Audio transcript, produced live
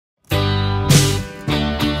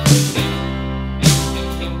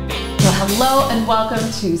Hello and welcome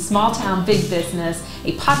to Small Town Big Business,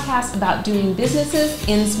 a podcast about doing businesses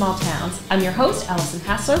in small towns. I'm your host, Allison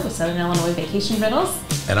Hassler with Southern Illinois Vacation Rentals.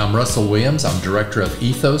 And I'm Russell Williams. I'm director of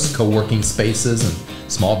EThOs, co-working spaces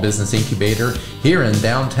and small business incubator here in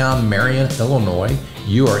downtown Marion, Illinois.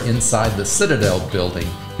 You are inside the Citadel building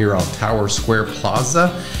here on Tower Square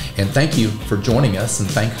Plaza. And thank you for joining us and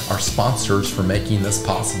thank our sponsors for making this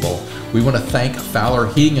possible. We want to thank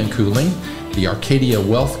Fowler Heating and Cooling, the Arcadia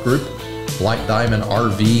Wealth Group, Black Diamond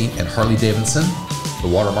RV and Harley Davidson, the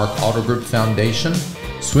Watermark Auto Group Foundation,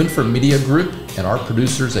 Swinford Media Group, and our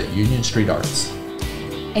producers at Union Street Arts.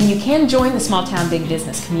 And you can join the Small Town Big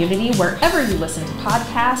Business community wherever you listen to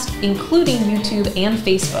podcasts, including YouTube and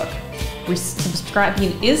Facebook.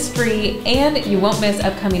 Subscribing is free, and you won't miss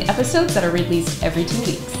upcoming episodes that are released every 2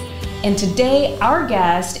 weeks. And today, our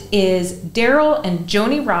guest is Darrell and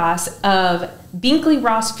Joni Ross of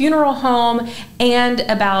Binkley-Ross Funeral Home and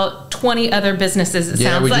about 20 other businesses, it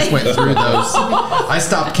sounds like. Yeah, we just went through those. I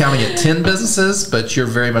stopped counting at 10 businesses, but you're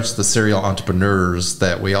very much the serial entrepreneurs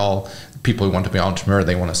that people who want to be an entrepreneur,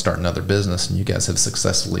 they want to start another business, and you guys have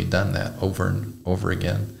successfully done that over and over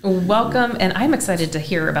again. Welcome, and I'm excited to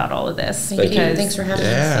hear about all of this. Thank you. Thanks for having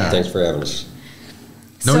us. Yeah. Thanks for having us.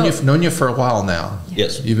 Known you for a while now.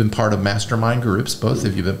 Yes. You've been part of mastermind groups. Both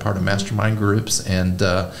of you have been part of mastermind groups. And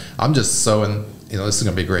I'm just this is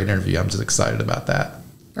going to be a great interview. I'm just excited about that.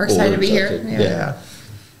 We're excited to be here. Yeah.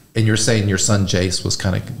 And you're saying your son Jace was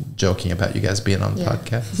kind of joking about you guys being on the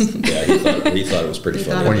podcast. Yeah, he thought it was pretty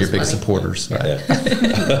funny. One of your big supporters. Right?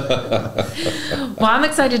 Yeah. Well, I'm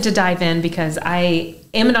excited to dive in because I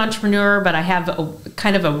am an entrepreneur, but I have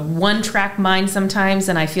kind of a one-track mind sometimes,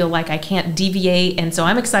 and I feel like I can't deviate. And so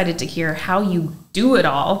I'm excited to hear how you do it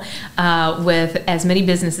all with as many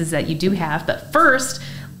businesses that you do have. But first,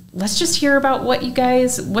 let's just hear about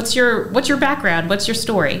what's your background? What's your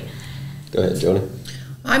story? Go ahead, Joni.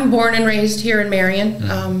 I'm born and raised here in Marion.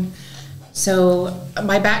 Mm-hmm. So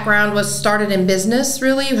my background was started in business,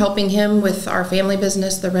 really, helping him with our family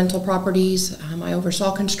business, the rental properties. I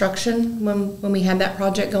oversaw construction when we had that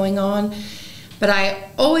project going on. But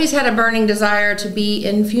I always had a burning desire to be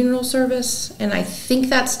in funeral service, and I think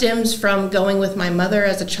that stems from going with my mother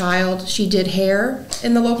as a child. She did hair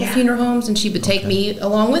in the local funeral homes, and she would take me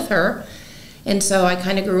along with her. And so I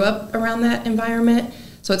kind of grew up around that environment.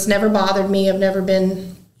 So it's never bothered me. I've never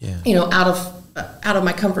been, out of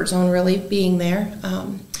my comfort zone, really, being there.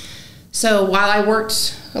 So while I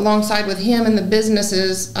worked alongside with him in the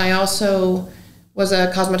businesses, I also was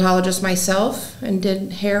a cosmetologist myself and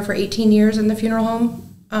did hair for 18 years in the funeral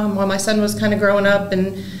home while my son was kind of growing up.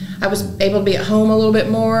 And I was able to be at home a little bit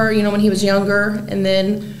more, when he was younger. And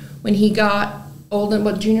then when he got old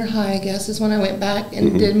and junior high, I guess, is when I went back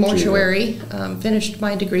and did mortuary, finished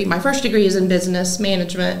my degree. My first degree is in business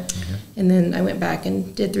management, and then I went back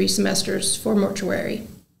and did 3 semesters for mortuary.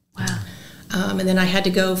 Wow. And then I had to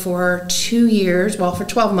go for 2 years, for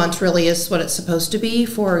 12 months really is what it's supposed to be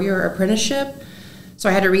for your apprenticeship. So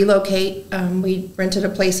I had to relocate. We rented a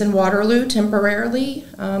place in Waterloo temporarily.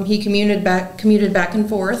 He commuted back and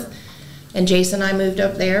forth, and Jason and I moved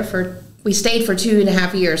up there we stayed for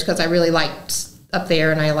 2.5 years because I really liked up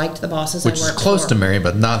there, and I liked the bosses Which I worked is close for. to Marion,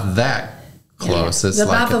 but not that close. Yeah. It's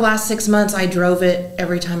about the last 6 months, I drove it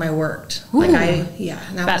every time I worked. Ooh.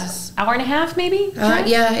 About hour and a half, maybe?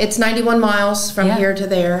 It's 91 miles from here to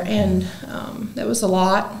there, and that was a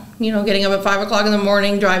lot. Getting up at 5 o'clock in the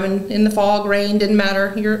morning, driving in the fog, rain, didn't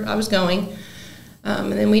matter. I was going.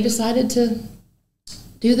 And then we decided to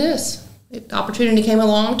do this. The opportunity came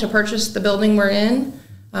along to purchase the building we're in,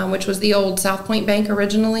 which was the old South Point Bank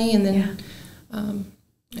originally, and then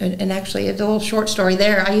and actually a little short story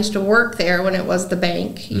there. I used to work there when it was the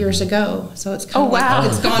bank years ago, so it's kind of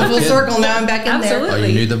it's gone full circle now. I'm back in there. Oh,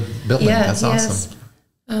 you knew the building. That's awesome.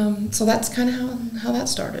 So that's kind of how that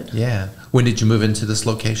started. Yeah. When did you move into this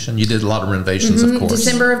location? You did a lot of renovations, of course.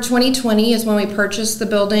 December of 2020 is when we purchased the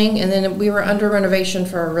building, and then we were under renovation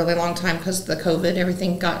for a really long time because of the COVID.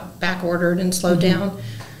 Everything got back ordered and slowed down.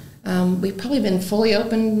 We've probably been fully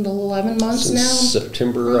open 11 months now.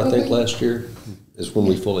 September, probably. I think, last year is when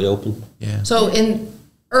we fully opened. Yeah. So in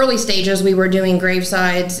early stages, we were doing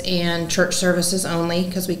gravesides and church services only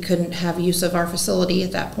because we couldn't have use of our facility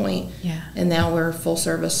at that point. Yeah. And now we're full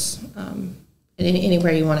service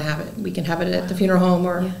anywhere you want to have it. We can have it at the funeral home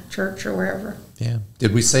or church or wherever. Yeah.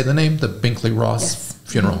 Did we say the name? The Binkley-Ross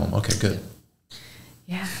Funeral Home. Okay, good.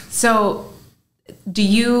 Yeah. So do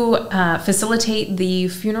you facilitate the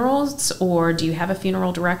funerals, or do you have a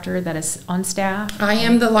funeral director that is on staff? I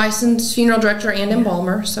am the licensed funeral director and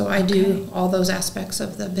embalmer, so I do all those aspects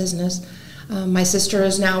of the business. My sister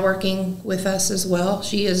is now working with us as well.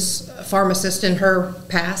 She is a pharmacist in her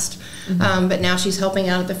past, but now she's helping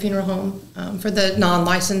out at the funeral home for the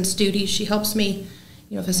non-licensed duties. She helps me,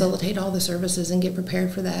 facilitate all the services and get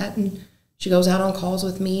prepared for that. And she goes out on calls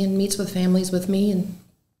with me and meets with families with me,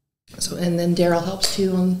 and then Darrell helps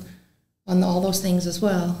too on all those things as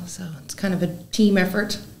well. So it's kind of a team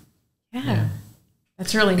effort. Yeah.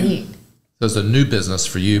 That's really neat. So it's a new business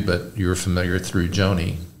for you, but you were familiar through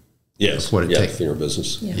Joni. Yes. What it takes. Funeral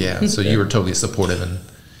business. Yeah. So you were totally supportive and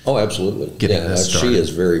Oh, absolutely. Getting this started. She is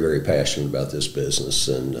very, very passionate about this business,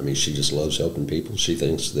 and I mean, she just loves helping people. She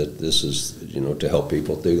thinks that this is, to help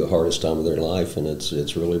people through the hardest time of their life, and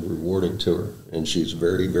it's really rewarding to her. And she's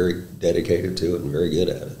very, very dedicated to it and very good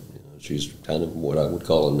at it. She's kind of what I would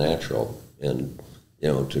call a natural, and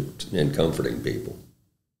in comforting people.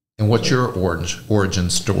 And what's your origin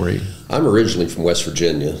story? I'm originally from West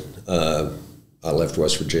Virginia. I left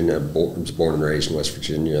West Virginia. I was born and raised in West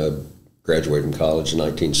Virginia. Graduated from college in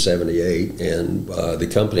 1978, and the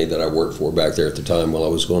company that I worked for back there at the time while I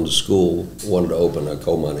was going to school wanted to open a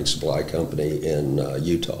coal mining supply company in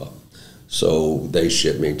Utah. So they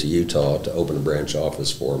shipped me to Utah to open a branch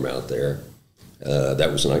office for them out there.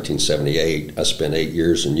 That was in 1978. I spent 8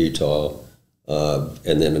 years in Utah, and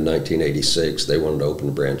then in 1986 they wanted to open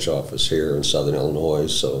a branch office here in Southern Illinois,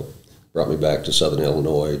 so brought me back to Southern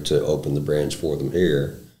Illinois to open the branch for them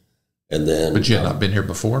here. And then, but you had not been here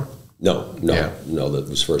before? No, that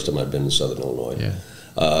was the first time I'd been in Southern Illinois. Yeah.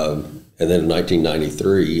 And then in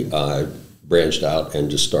 1993, I branched out and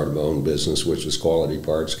just started my own business, which was Quality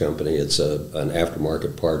Parts Company. It's an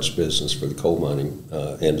aftermarket parts business for the coal mining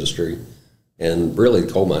industry. And really,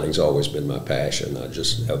 coal mining's always been my passion.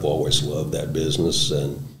 I've always loved that business,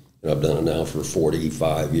 and I've done it now for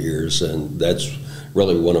 45 years, and that's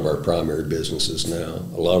really one of our primary businesses now.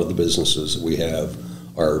 A lot of the businesses that we have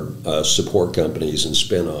are support companies and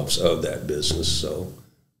spin-offs of that business. So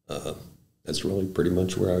that's really pretty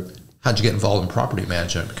much where How'd you get involved in property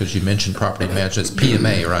management? Because you mentioned property management. It's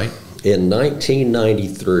PMA, right? In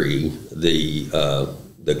 1993,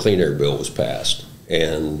 the Clean Air Bill was passed,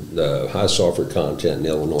 and the high sulfur content in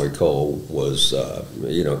Illinois coal was,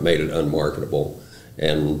 made it unmarketable.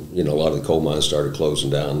 And, a lot of the coal mines started closing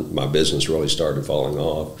down. My business really started falling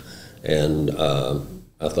off. And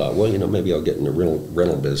I thought, well, maybe I'll get in the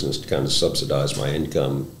rental business to kind of subsidize my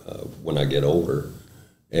income when I get older.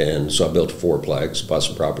 And so I built a fourplex, bought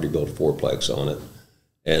some property, built a fourplex on it.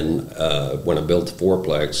 And when I built the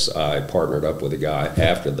fourplex, I partnered up with a guy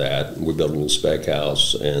after that. We built a little spec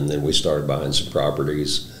house, and then we started buying some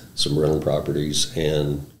properties, some rental properties,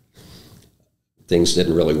 and things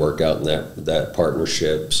didn't really work out in that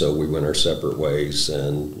partnership, so we went our separate ways,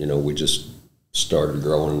 and we just started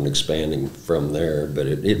growing and expanding from there. But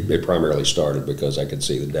it primarily started because I could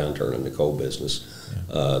see the downturn in the coal business.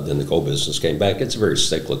 Then the coal business came back. It's a very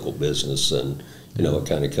cyclical business, and it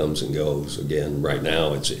kind of comes and goes. Again, right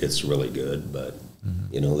now it's really good, but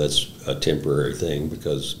that's a temporary thing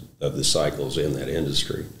because of the cycles in that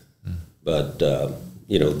industry. But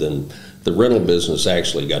then the rental business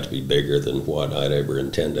actually got to be bigger than what I'd ever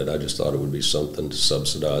intended. I just thought it would be something to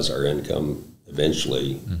subsidize our income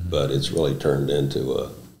eventually, but it's really turned into a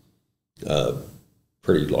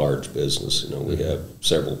pretty large business. We have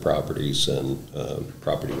several properties and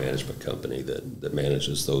property management company that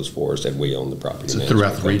manages those for us, and we own the property management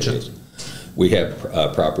throughout the region? We have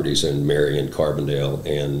properties in Marion, Carbondale,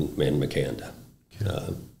 and McCanda.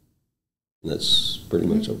 Okay. That's pretty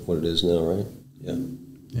much what it is now, right?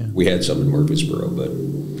 Yeah. We had some in Murfreesboro,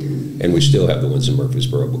 and we still have the ones in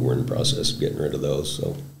Murfreesboro, but we're in the process of getting rid of those.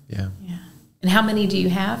 So yeah. And how many do you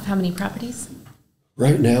have? How many properties?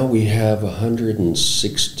 Right now we have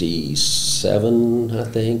 167, I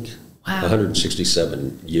think. Wow.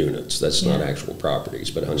 167 units. That's not actual properties,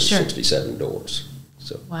 but 167 doors.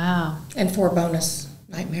 So. Wow. And 4 bonus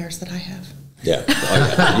nightmares that I have. Yeah.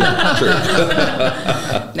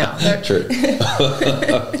 No, true.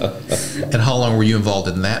 And how long were you involved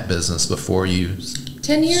in that business before you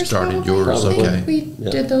 10 years started probably. yours? Okay. We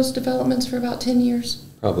did those developments for about 10 years.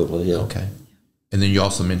 Probably, yeah. Okay. And then you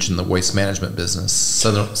also mentioned the waste management business,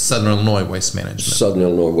 Southern Illinois Waste Management. Southern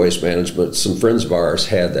Illinois Waste Management. Some friends of ours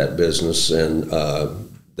had that business, and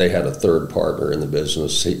they had a third partner in the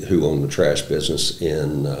business who owned the trash business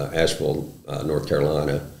in Asheville, North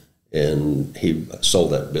Carolina. And he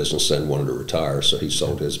sold that business and wanted to retire, so he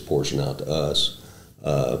sold his portion out to us.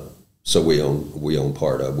 So we own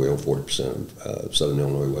 40% of Southern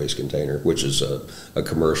Illinois Waste Container, which is a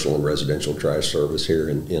commercial and residential trash service here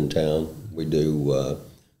in town. We do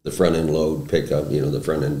the front end load pickup, the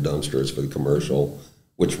front end dumpsters for the commercial.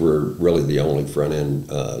 which we're really the only front-end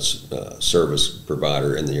service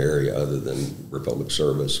provider in the area other than Republic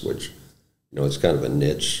Service, which, it's kind of a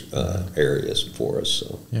niche area for us.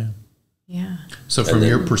 So Yeah. So from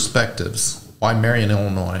your perspectives, why Marion,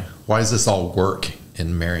 Illinois? Why does this all work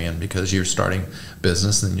in Marion? Because you're starting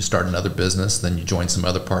business, then you start another business, then you join some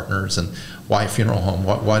other partners, and why a funeral home?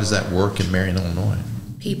 Why does that work in Marion, Illinois?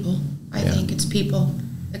 People. I think it's people.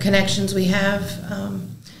 The connections we have.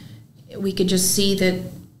 We could just see that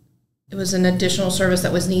it was an additional service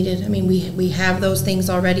that was needed. I mean, we have those things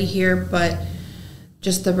already here, but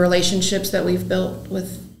just the relationships that we've built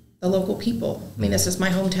with the local people. I mean, this is my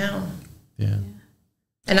hometown. Yeah.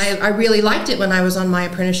 And I really liked it when I was on my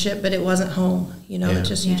apprenticeship, but it wasn't home. You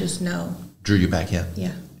just know. Drew you back in.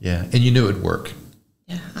 Yeah. Yeah. And you knew it'd work.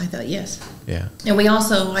 Yeah, I thought, yes. Yeah. And we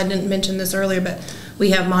also, I didn't mention this earlier, but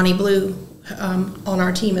we have Monty Blue on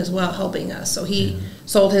our team as well, helping us. So he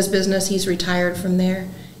sold his business. He's retired from there.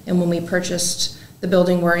 And when we purchased the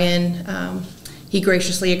building we're in, he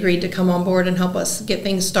graciously agreed to come on board and help us get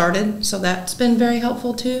things started. So that's been very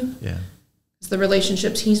helpful too. Yeah. It's the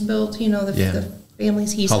relationships he's built, the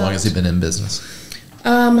families he's How long helped. has he been in business?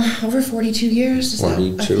 Over 42 years.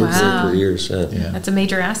 42 or 43 years. Yeah. That's a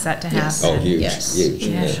major asset to have. Yes. Oh, huge, Yes. huge.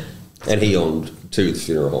 Yeah. Yeah. And he owned 2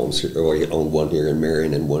 funeral homes. Or he owned one here in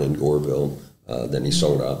Marion and one in Goreville. Then he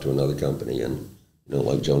sold out to another company. And,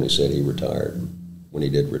 like Joni said, he retired. When he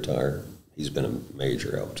did retire, he's been a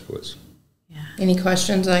major help to us. Yeah. Any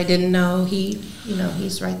questions I didn't know,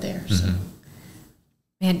 he's right there. So.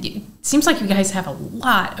 Man, it seems like you guys have a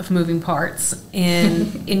lot of moving parts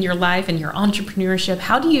in your life and your entrepreneurship.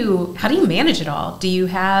 How do you manage it all? Do you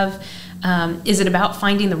have is it about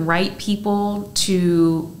finding the right people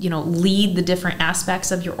to lead the different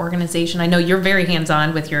aspects of your organization? I know you're very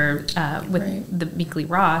hands-on with your with the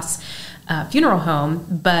Binkley-Ross funeral home,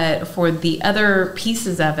 but for the other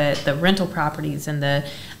pieces of it, the rental properties and the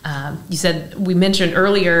you said, we mentioned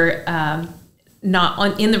earlier,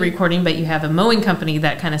 not in the recording, but you have a mowing company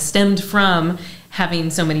that kind of stemmed from having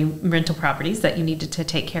so many rental properties that you needed to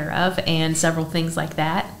take care of, and several things like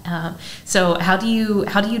that. So how do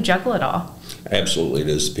you juggle it all? Absolutely, it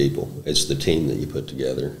is the people. It's the team that you put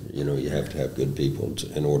together. You have to have good people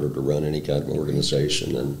in order to run any kind of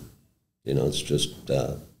organization, and it's just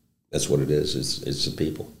that's what it is. It's the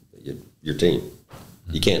people, your team.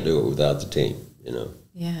 You can't do it without the team.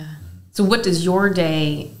 Yeah. So what does your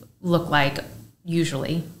day look like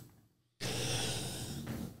usually?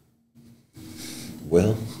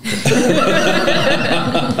 Well,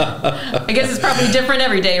 I guess it's probably different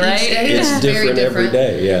every day, right? it's different every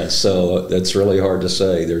day, yeah. So that's really hard to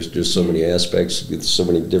say. There's just so many aspects, so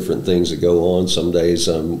many different things that go on. Some days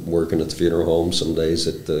I'm working at the funeral home, some days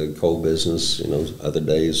at the coal business, other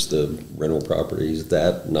days the rental properties,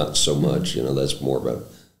 that not so much. That's more of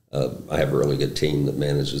I have a really good team that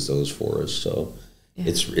manages those for us. So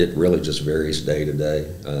it really just varies day to day.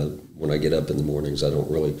 When I get up in the mornings, I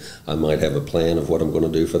might have a plan of what I'm going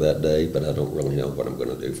to do for that day, but I don't really know what I'm going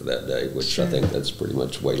to do for that day, which I think that's pretty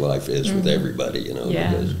much the way life is with everybody,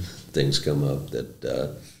 because things come up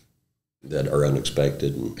that are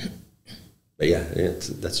unexpected. But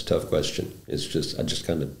that's a tough question. It's just, I just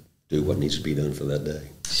kind of do what needs to be done for that day.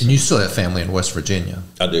 And you still have family in West Virginia.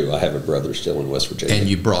 I do. I have a brother still in West Virginia. And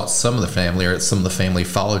you brought some of the family, or some of the family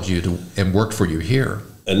followed you and worked for you here.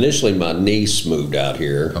 Initially, my niece moved out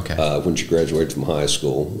here when she graduated from high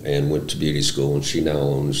school and went to beauty school, and she now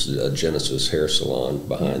owns a Genesis hair salon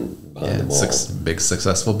behind the mall. Big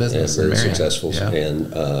successful business. Very successful. Yeah.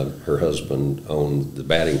 And her husband owned the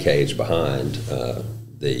batting cage behind the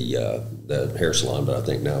hair salon, but I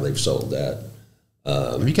think now they've sold that.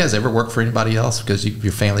 Have you guys ever worked for anybody else? Because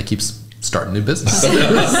your family keeps starting new businesses.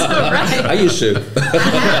 Right. I used to.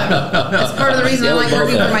 That's part of the reason I like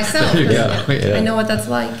working for myself. Yeah. I know what that's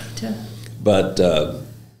like to. But I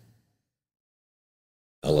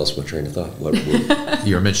lost my train of thought.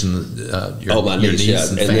 You were mentioning my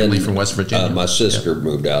niece and family from West Virginia. My sister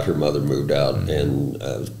moved out. Her mother moved out, and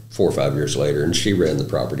 4 or 5 years later, and she ran the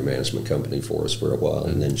property management company for us for a while.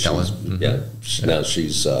 And then now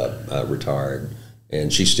she's retired.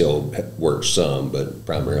 And she still works some, but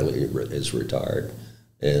primarily is retired.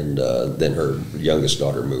 And then her youngest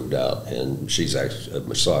daughter moved out, and she's actually a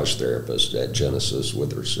massage therapist at Genesis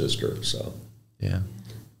with her sister. So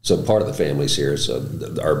part of the family's here. So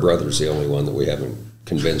our brother's the only one that we haven't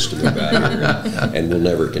convinced to move out here, and we'll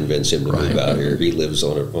never convince him to move out here. He lives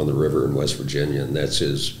on the river in West Virginia, and that's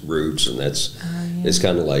his roots. And it's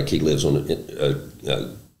kind of like he lives on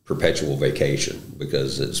a perpetual vacation,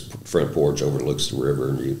 because its front porch overlooks the river,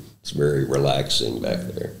 and it's very relaxing back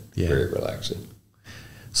there. Very relaxing.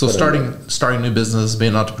 So starting new business,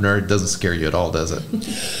 being an entrepreneur, doesn't scare you at all, does it?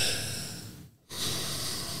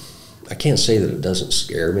 I can't say that it doesn't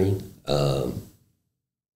scare me, but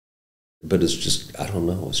it's just, I don't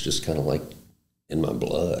know, it's just kind of like in my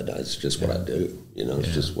blood. It's just what I do,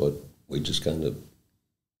 it's just what we just kind of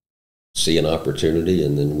see an opportunity,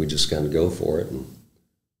 and then we just kind of go for it and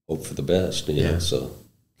hope for the best, so,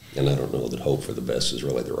 and I don't know that hope for the best is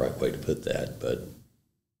really the right way to put that, but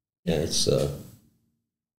it's,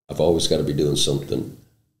 I've always got to be doing something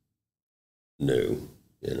new,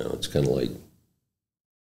 it's kind of like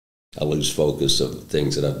I lose focus of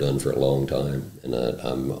things that I've done for a long time, and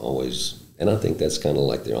I'm always, and I think that's kind of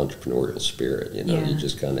like the entrepreneurial spirit, you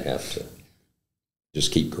just kind of have to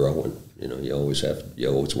just keep growing, you always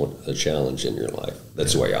want a challenge in your life.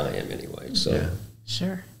 That's the way I am anyway, so. Yeah.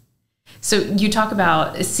 Sure. So you talk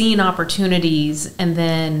about seeing opportunities and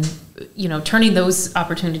then, turning those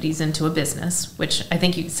opportunities into a business, which I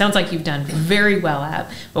think sounds like you've done very well at.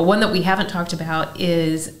 But one that we haven't talked about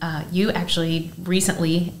is you actually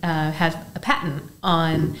recently had a patent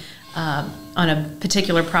on a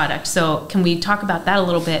particular product. So can we talk about that a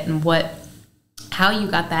little bit and how you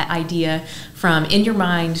got that idea from in your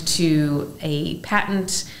mind to a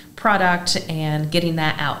patent product and getting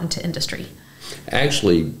that out into industry?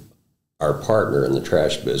 Actually, our partner in the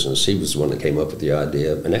trash business, he was the one that came up with the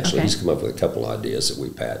idea, and actually he's come up with a couple ideas that we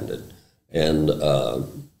patented. And, the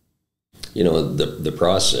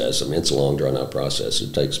process, it's a long drawn-out process.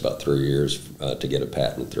 It takes about 3 years to get a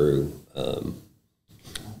patent through.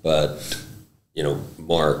 But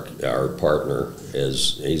Mark, our partner,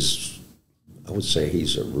 I would say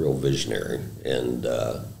he's a real visionary, and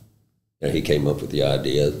he came up with the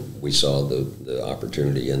idea. We saw the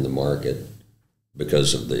opportunity in the market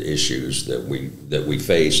because of the issues that we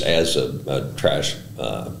face as a trash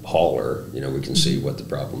hauler. We can see what the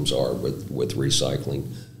problems are with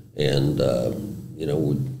recycling, and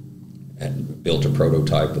we had built a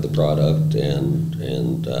prototype of the product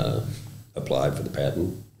and applied for the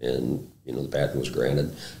patent, and the patent was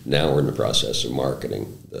granted. Now we're in the process of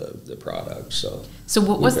marketing the product. So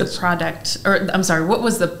what was the product, or I'm sorry, what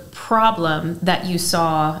was the problem that you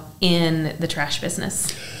saw in the trash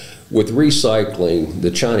business? With recycling,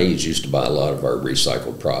 the Chinese used to buy a lot of our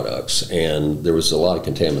recycled products, and there was a lot of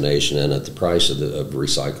contamination in it. The price of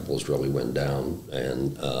recyclables really went down,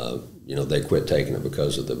 and they quit taking it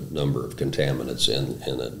because of the number of contaminants in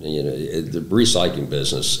it. The recycling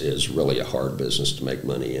business is really a hard business to make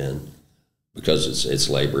money in because it's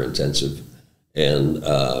labor intensive, and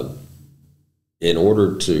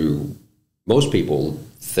most people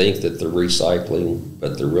think that they're recycling,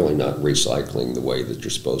 but they're really not recycling the way that you're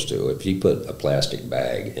supposed to. If you put a plastic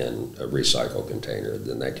bag in a recycle container,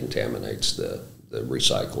 then that contaminates the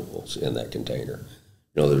recyclables in that container.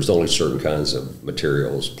 There's only certain kinds of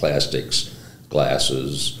materials, plastics,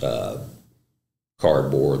 glasses,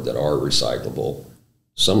 cardboard, that are recyclable.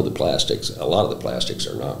 A lot of the plastics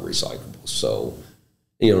are not recyclable. So,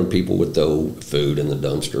 people would throw food in the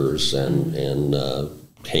dumpsters and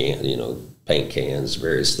paint cans,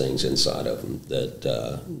 various things inside of them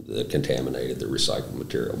that contaminated the recycled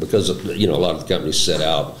material. Because a lot of the companies set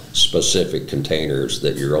out specific containers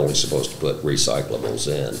that you're only supposed to put recyclables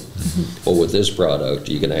in. Well, with this product,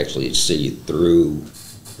 you can actually see through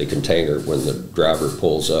the container when the driver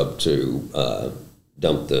pulls up to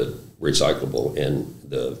dump the recyclable in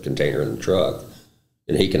the container in the truck,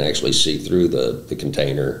 and he can actually see through the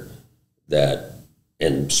container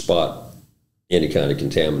and spot any kind of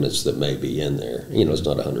contaminants that may be in there. It's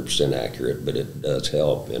not 100% accurate, but it does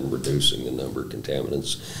help in reducing the number of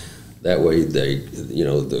contaminants. That way,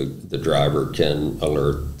 the driver can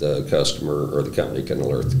alert the customer, or the company can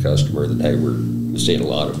alert the customer that, hey, we're seeing a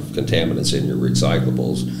lot of contaminants in your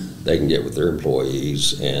recyclables. They can get with their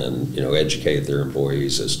employees and educate their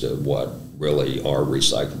employees as to what really are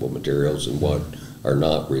recyclable materials and what are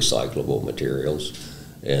not recyclable materials.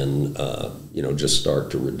 And just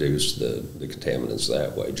start to reduce the contaminants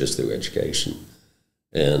that way, just through education.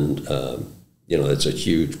 And it's a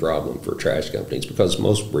huge problem for trash companies, because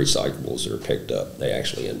most recyclables that are picked up, they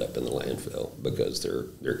actually end up in the landfill because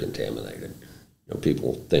they're contaminated.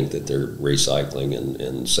 People think that they're recycling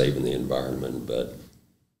and saving the environment, but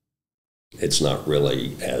it's not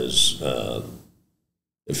really as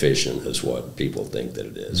efficient as what people think that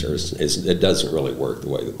it is, or it doesn't really work the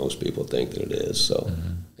way that most people think that it is. So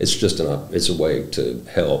it's just it's a way to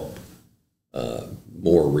help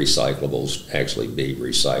more recyclables actually be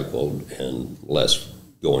recycled and less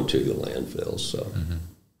going to the landfills. So,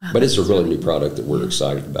 but it's a really new product that we're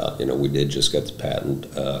excited about. We did just get the patent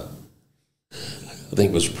I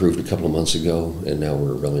think it was approved a couple of months ago, and now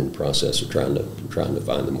we're really in the process of trying to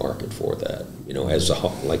find the market for that. You know,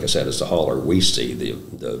 like I said, as a hauler, we see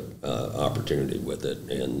the opportunity with it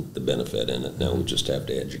and the benefit in it. Now we just have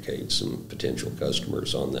to educate some potential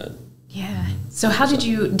customers on that. Yeah. So how did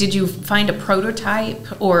you find a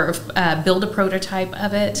prototype or build a prototype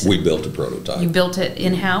of it? We built a prototype. You built it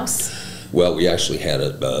in-house? Well, we actually had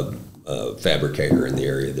a fabricator in the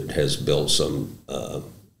area that has built some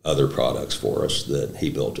other products for us that he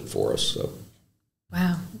built it for us. So.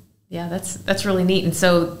 Wow. Yeah, that's really neat. And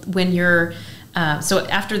so when you're so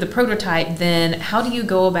after the prototype, then how do you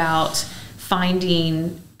go about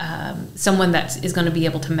finding someone that is going to be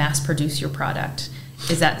able to mass produce your product?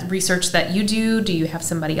 Is that research that you do? Do you have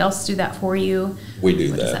somebody else do that for you? We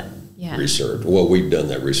do that research. Well, we've done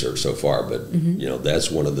that research so far, but you know, that's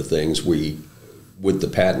one of the things with the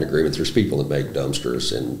patent agreement, there's people that make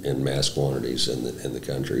dumpsters in mass quantities in the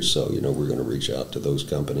country. So, you know, we're going to reach out to those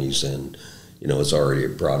companies, and, you know, it's already a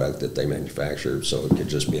product that they manufacture, so it could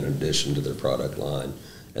just be an addition to their product line.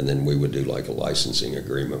 And then we would do like a licensing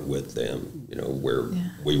agreement with them, you know, where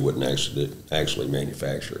we wouldn't actually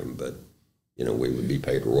manufacture them, but, you know, we would be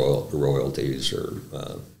paid royalties or,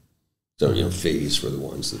 so, you know, fees for the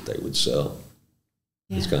ones that they would sell.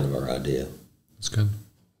 Yeah. It's kind of our idea. That's good.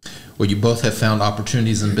 Well, you both have found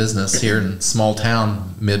opportunities in business here in small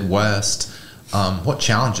town Midwest. What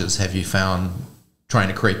challenges have you found trying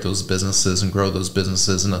to create those businesses and grow those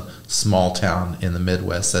businesses in a small town in the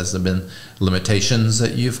Midwest? Has there been limitations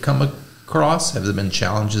that you've come across? Have there been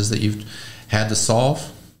challenges that you've had to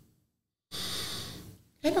solve?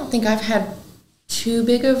 I don't think I've had too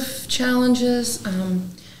big of challenges.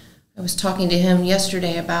 I was talking to him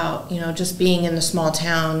yesterday about, you know, just being in the small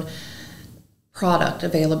town. Product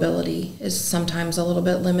availability is sometimes a little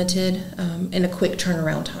bit limited in a quick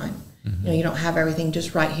turnaround time. Mm-hmm. You know, you don't have everything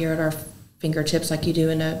just right here at our fingertips like you do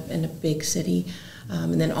in a big city.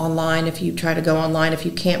 And then online, if you try to go online, if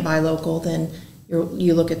you can't buy local, then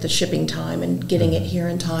you look at the shipping time and getting it here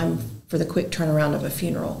in time for the quick turnaround of a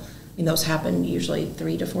funeral. I mean, those happen usually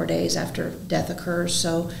 3 to 4 days after death occurs,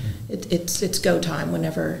 so it's go time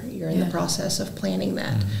whenever you're in the process of planning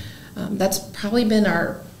that. Mm-hmm. That's probably been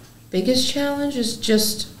our biggest challenge, is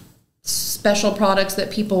just special products that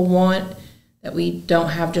people want that we don't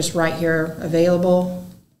have just right here available.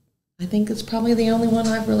 I think it's probably the only one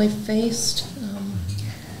I've really faced.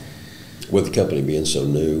 With the company being so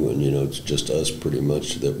new, and, you know, it's just us pretty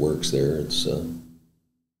much that works there, it's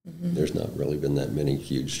there's not really been that many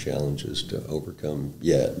huge challenges to overcome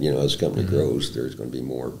yet. You know, as the company grows, there's going to be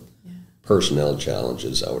more personnel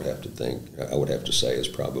challenges. I would have to say is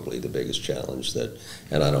probably the biggest challenge,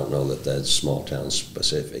 and I don't know that that's small town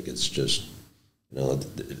specific. It's just, you know,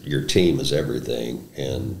 your team is everything,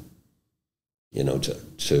 and, you know,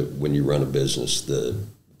 to when you run a business, the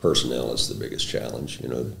personnel is the biggest challenge. You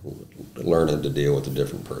know, learning to deal with the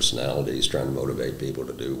different personalities, trying to motivate people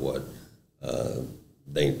to do what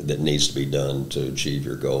that needs to be done to achieve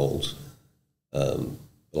your goals.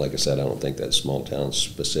 Like I said, I don't think that's small town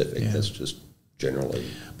specific. That's just generally.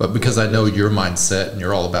 But because I know your mindset and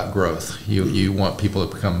you're all about growth, you want people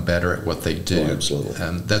to become better at what they do. Oh, absolutely.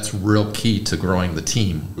 And that's real key to growing the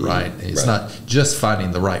team, right? It's not just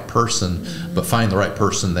finding the right person, but finding the right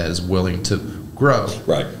person that is willing to grow.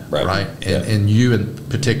 Right. And you in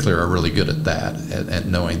particular are really good at that, at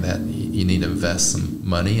knowing that you need to invest some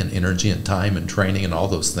money and energy and time and training and all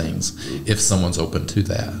those things if someone's open to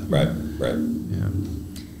that. Right. Yeah.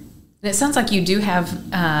 And it sounds like you do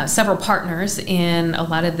have several partners in a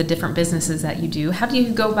lot of the different businesses that you do. How do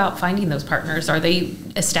you go about finding those partners? Are they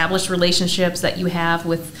established relationships that you have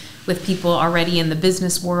with people already in the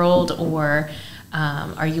business world, or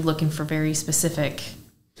are you looking for very specific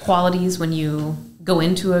qualities when you go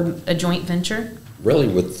into a joint venture? Really,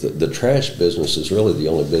 with the trash business is really the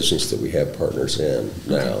only business that we have partners in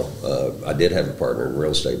now. I did have a partner in the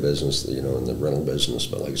real estate business, you know, in the rental business,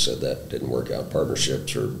 but like I said, that didn't work out.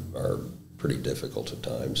 Partnerships are pretty difficult at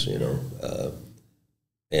times, you know,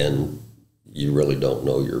 and you really don't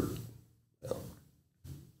know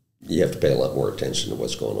you have to pay a lot more attention to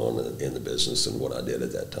what's going on in the business than what I did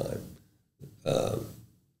at that time.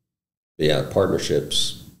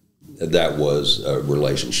 Partnerships, that was a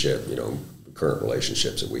relationship, you know, current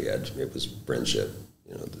relationships that we had. It was friendship,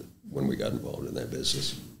 you know, when we got involved in that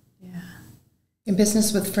business. Yeah. In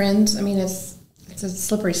business with friends, I mean, it's a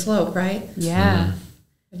slippery slope, right? Yeah.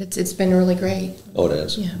 But it's been really great. Oh, it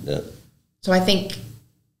has. Yeah. So I think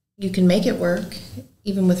you can make it work,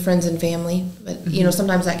 even with friends and family. But, you know,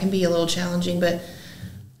 sometimes that can be a little challenging, but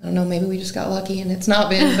I don't know, maybe we just got lucky and it's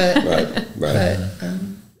not been, but. Right.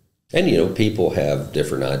 But, And, you know, people have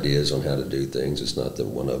different ideas on how to do things. It's not that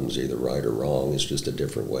one of them's either right or wrong. It's just a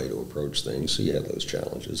different way to approach things. So you have those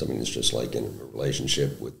challenges. I mean, it's just like in a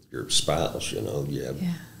relationship with your spouse, you know, you have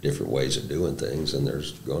different ways of doing things, and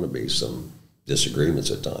there's going to be some disagreements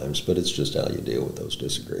at times, but it's just how you deal with those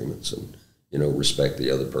disagreements and, you know, respect the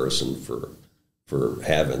other person for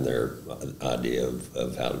having their idea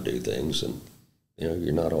of how to do things. And, you know,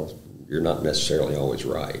 you're not necessarily always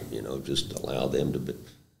right, you know, just allow them to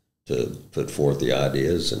put forth the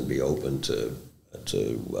ideas and be open to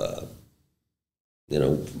you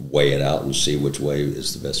know, weigh it out and see which way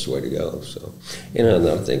is the best way to go. So, you know, and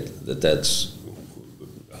I think that's,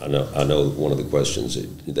 I know one of the questions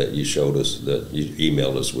that you showed us, that you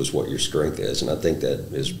emailed us, was what your strength is, and I think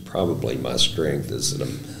that is probably my strength, is that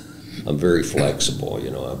I'm very flexible.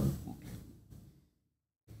 You know, I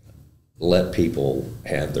let people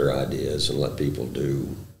have their ideas and let people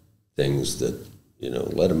do things that, you know,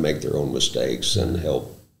 let them make their own mistakes and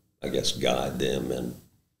help, I guess, guide them and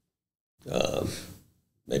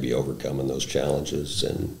maybe overcoming those challenges.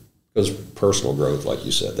 And because personal growth, like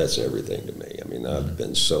you said, that's everything to me. I mean, I've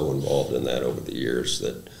been so involved in that over the years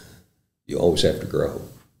that you always have to grow.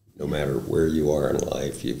 No matter where you are in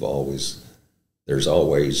life, there's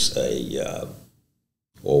always a,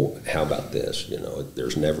 well, how about this? You know,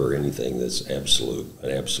 there's never anything that's an absolute. You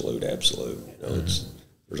know,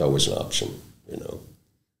 there's always an option. You know,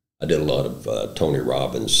 I did a lot of Tony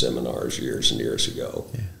Robbins seminars years and years ago.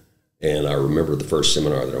 Yeah. And I remember the first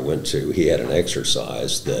seminar that I went to, he had an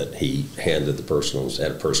exercise that he handed the person,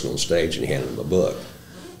 had a person on stage, and he handed him a book.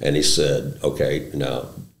 And he said, okay, now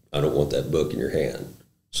I don't want that book in your hand.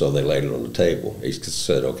 So they laid it on the table. He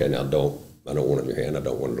said, okay, now I don't want it in your hand, I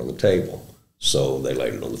don't want it on the table. So they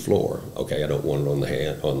laid it on the floor. Okay, I don't want it on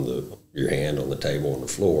your hand, on the table, on the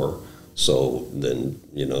floor. So then,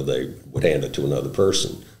 you know, they would hand it to another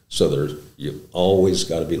person. So you always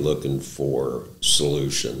got to be looking for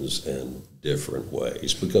solutions in different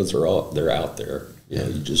ways, because they're out there. You know,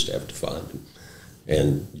 you just have to find them,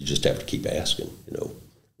 and you just have to keep asking. You know,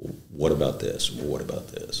 what about this? Well, what about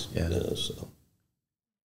this? Yeah. You know, so.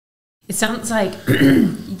 It sounds like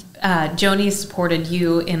Joni supported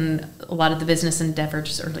you in a lot of the business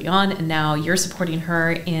endeavors early on, and now you're supporting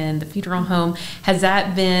her in the funeral home. Has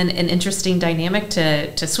that been an interesting dynamic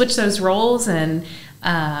to switch those roles, and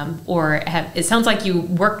it sounds like you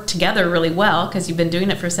work together really well because you've been doing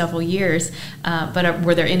it for several years, but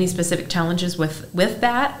were there any specific challenges with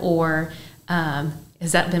that, or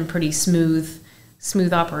has that been pretty smooth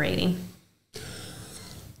operating?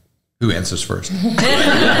 Who answers first? Who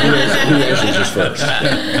answers first?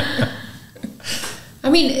 I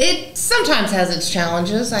mean, it sometimes has its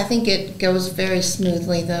challenges. I think it goes very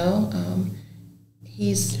smoothly, though.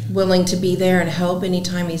 He's willing to be there and help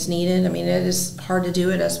anytime he's needed. I mean, it is hard to do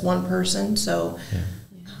it as one person, so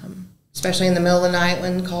especially in the middle of the night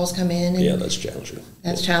when calls come in. And yeah, that's challenging.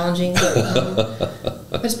 That's challenging, but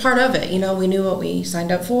it's part of it. You know, we knew what we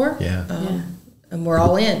signed up for, and we're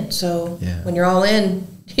all in. So when you're all in,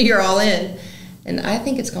 you're all in. And I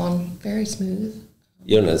think it's gone very smooth.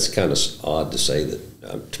 You know, it's kind of odd to say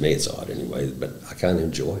that. To me, it's odd anyway, but I kind of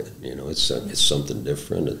enjoy it. You know, it's something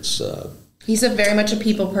different. It's he's very much a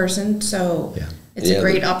people person, so it's a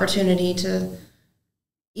great opportunity to,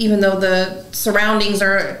 even though the surroundings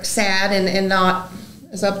are sad and not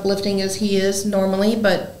as uplifting as he is normally,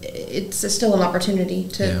 but it's still an opportunity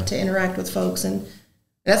to interact with folks. And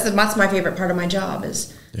that's my favorite part of my job,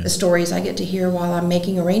 is the stories I get to hear while I'm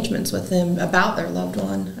making arrangements with them about their loved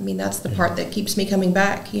one. I mean, that's the part that keeps me coming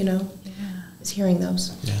back, you know, is hearing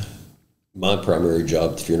those. Yeah. My primary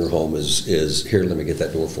job at the funeral home is here, let me get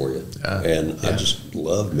that door for you. I just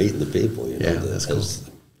love meeting the people, you know. That's cool.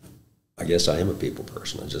 I guess I am a people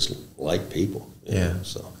person. I just like people. You know,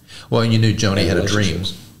 so. Well, you knew Joni had a dream.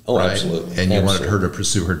 Oh, right? absolutely. And you wanted her to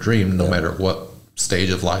pursue her dream no matter what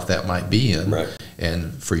stage of life that might be in. Right.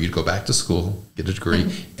 And for you to go back to school, get a degree,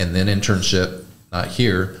 and then internship, not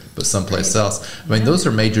here, but someplace else. I mean, those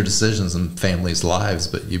are major decisions in families' lives,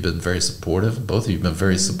 but you've been very supportive. Both of you have been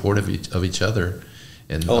very supportive of each other.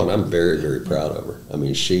 And I'm very, very proud of her. I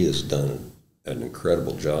mean, she has done an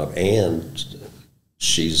incredible job, and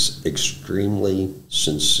she's extremely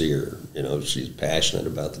sincere. You know, she's passionate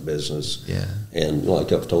about the business. Yeah. And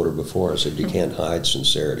like I've told her before, I said, you can't hide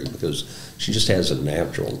sincerity, because she just has a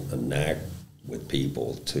knack with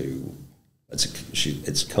people to,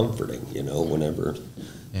 it's comforting, you know, whenever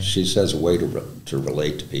she has a way to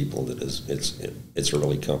relate to people that is, it's a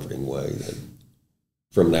really comforting way that,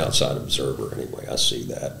 from an outside observer anyway, I see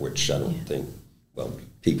that, which I don't think, well,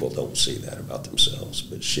 people don't see that about themselves,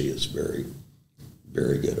 but she is very,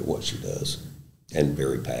 very good at what she does. and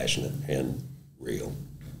very passionate and real.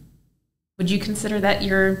 Would you consider that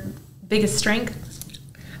your biggest strength?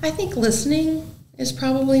 I think listening is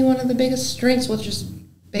probably one of the biggest strengths, which is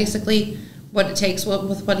basically what it takes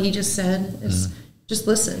with what he just said, is just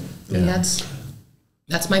listen. I mean,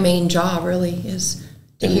 that's my main job, really, is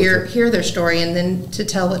to hear their story and then to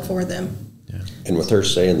tell it for them. Yeah. And with her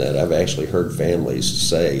saying that, I've actually heard families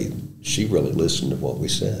say, she really listened to what we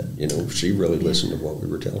said. She really listened to what we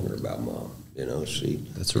were telling her about Mom.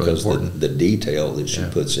 That's really important. The detail that she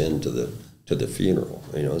puts into the funeral.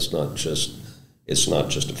 It's not just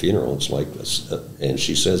a funeral. It's like and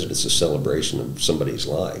she says it's a celebration of somebody's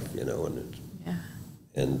life.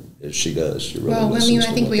 And she does. She really listens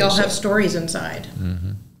I think to we what all they have say. stories inside,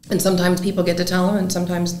 and sometimes people get to tell them, and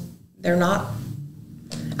sometimes they're not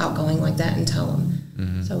outgoing like that and tell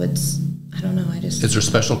them. So I don't know. Is there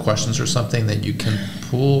special questions or something that you can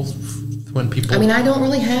pull when people? I mean, I don't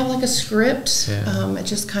really have like a script. Yeah. It's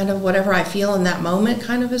just kind of whatever I feel in that moment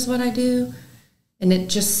kind of is what I do. And it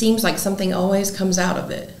just seems like something always comes out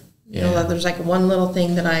of it. There's like one little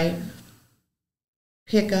thing that I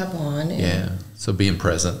pick up on. So being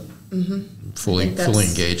present, fully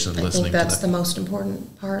engaged and listening. I think that's the most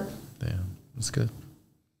important part. Yeah, that's good.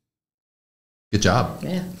 Good job.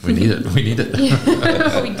 Yeah. We need it. We need it.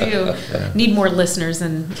 We do. Need more listeners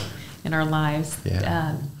in our lives.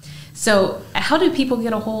 Yeah. So how do people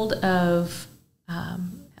get a hold of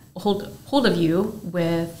you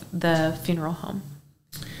with the funeral home?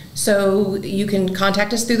 So you can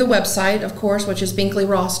contact us through the website, of course, which is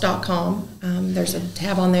Binkley-Ross.com. There's a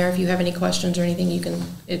tab on there if you have any questions or anything.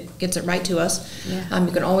 It gets it right to us. Yeah.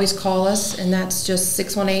 You can always call us, and that's just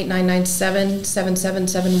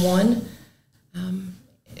 618-997-7771.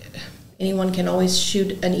 Anyone can always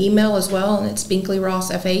shoot an email as well, and it's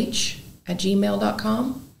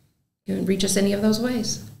binkleyrossfh@gmail.com. You can reach us any of those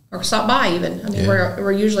ways, or stop by even. I mean,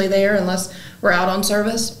 we're usually there unless we're out on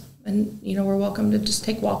service. And, we're welcome to just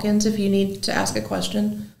take walk-ins if you need to ask a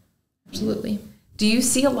question. Absolutely. Do you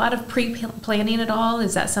see a lot of pre-planning at all?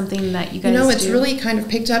 Is that something that you guys do? It's really kind of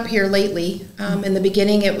picked up here lately. In the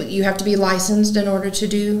beginning, you have to be licensed in order to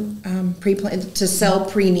do pre-plan, to sell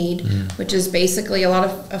pre-need, which is basically a lot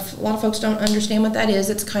of folks don't understand what that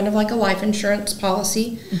is. It's kind of like a life insurance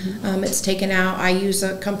policy. It's taken out. I use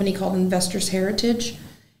a company called Investors Heritage.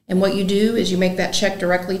 And what you do is you make that check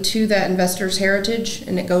directly to that Investor's Heritage,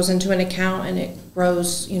 and it goes into an account, and it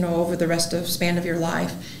grows, over the rest of span of your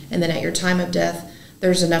life. And then at your time of death,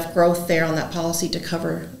 there's enough growth there on that policy to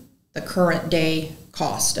cover the current day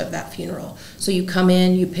cost of that funeral. So you come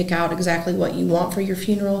in, you pick out exactly what you want for your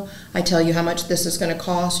funeral. I tell you how much this is going to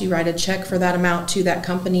cost. You write a check for that amount to that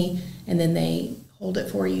company, and then they hold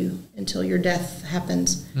it for you until your death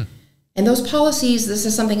happens. And those policies, this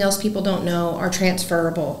is something else people don't know, are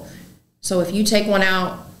transferable. So if you take one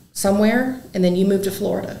out somewhere and then you move to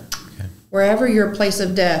Florida, wherever your place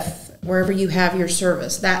of death, wherever you have your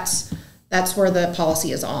service, that's where the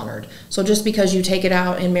policy is honored. So just because you take it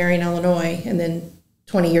out in Marion, Illinois, and then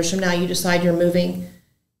 20 years from now you decide you're moving,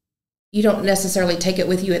 you don't necessarily take it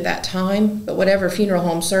with you at that time, but whatever funeral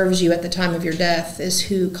home serves you at the time of your death is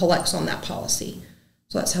who collects on that policy.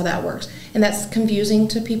 So that's how that works. And that's confusing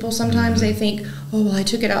to people sometimes. They think, oh, well, I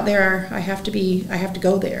took it out there. I have to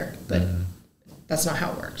go there. But that's not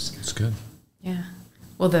how it works. That's good. Yeah.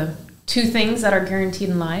 Well, the two things that are guaranteed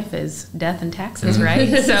in life is death and taxes, right?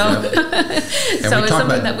 So, And so we it's talk something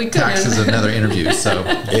about that we couldn't. taxes in another interview. So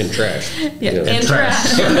And trash. And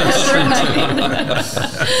trash. That's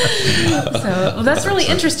right. So that's really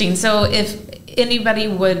interesting. So if anybody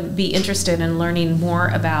would be interested in learning more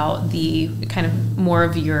about the kind of more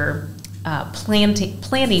of your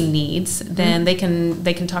planning needs, then they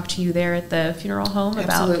can talk to you there at the funeral home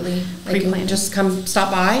about Absolutely. They can just come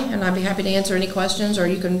stop by, and I'd be happy to answer any questions, or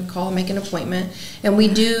you can call and make an appointment. And we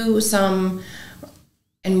do some,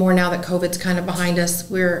 and more now that COVID's kind of behind us,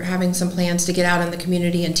 we're having some plans to get out in the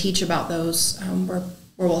community and teach about those,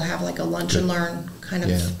 where we'll have like a lunch and learn kind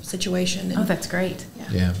of situation. Oh, that's great.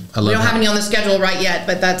 yeah, We don't have any on the schedule right yet,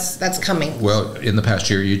 but that's coming. Well, in the past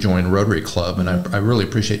year, you joined Rotary Club, and I really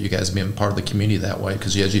appreciate you guys being part of the community that way,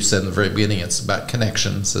 because as you said in the very beginning, it's about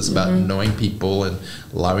connections. It's about knowing people and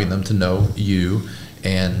allowing them to know you,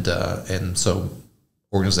 and so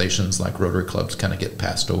organizations like Rotary Clubs kind of get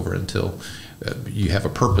passed over until you have a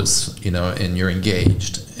purpose, and you're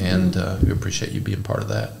engaged, and we appreciate you being part of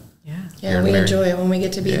that. Yeah. Yeah, we enjoy it when we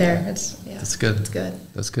get to be there. That's good. It's good.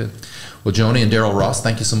 That's good. Well, Joni and Darrell Ross,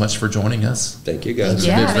 thank you so much for joining us. Thank you, guys.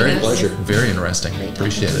 Yeah, It's been a pleasure. Very interesting. Great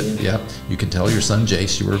Appreciate talking it. to you. Yeah. You can tell your son,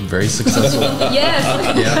 Jace, you were very successful. Yes.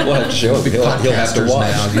 Yeah. We'll have to show him. Big He'll have to podcasters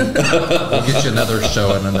watch. now. We'll get you another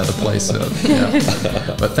show in another place.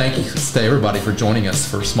 Yeah. But thank you to everybody for joining us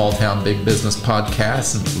for Small Town Big Business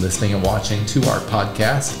Podcast and listening and watching to our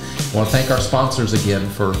podcast. I want to thank our sponsors again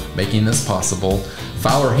for making this possible.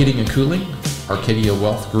 Fowler Heating and Cooling, Arcadia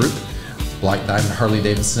Wealth Group, Black Diamond Harley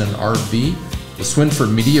Davidson RV, the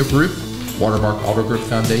Swinford Media Group, Watermark Auto Group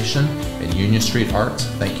Foundation, and Union Street Arts.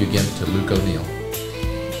 Thank you again to Luke O'Neill.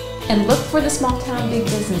 And look for the Small Town Big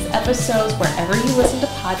Business episodes wherever you listen to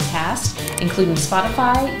podcasts, including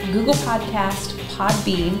Spotify, Google Podcast,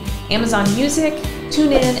 Podbean, Amazon Music,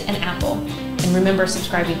 TuneIn, and Apple. And remember,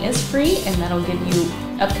 subscribing is free, and that'll give you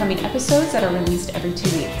upcoming episodes that are released every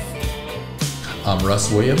 2 weeks. I'm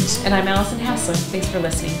Russ Williams. And I'm Allison Hassler. Thanks for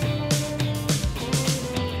listening.